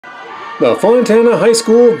The Fontana High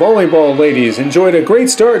School volleyball ladies enjoyed a great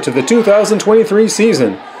start to the 2023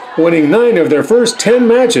 season, winning 9 of their first 10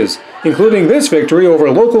 matches, including this victory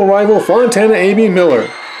over local rival Fontana A.B. Miller.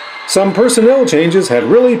 Some personnel changes had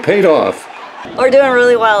really paid off. We're doing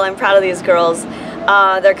really well. I'm proud of these girls.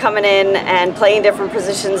 They're coming in and playing different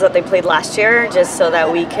positions that they played last year, just so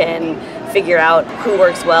that we can figure out who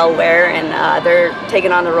works well where, and they're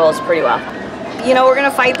taking on the roles pretty well. You know, we're going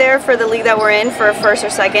to fight there for the league that we're in for first or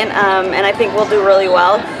second, and I think we'll do really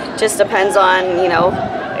well. Just depends on, you know,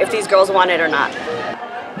 if these girls want it or not.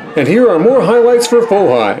 And here are more highlights for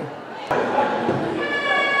Fohi.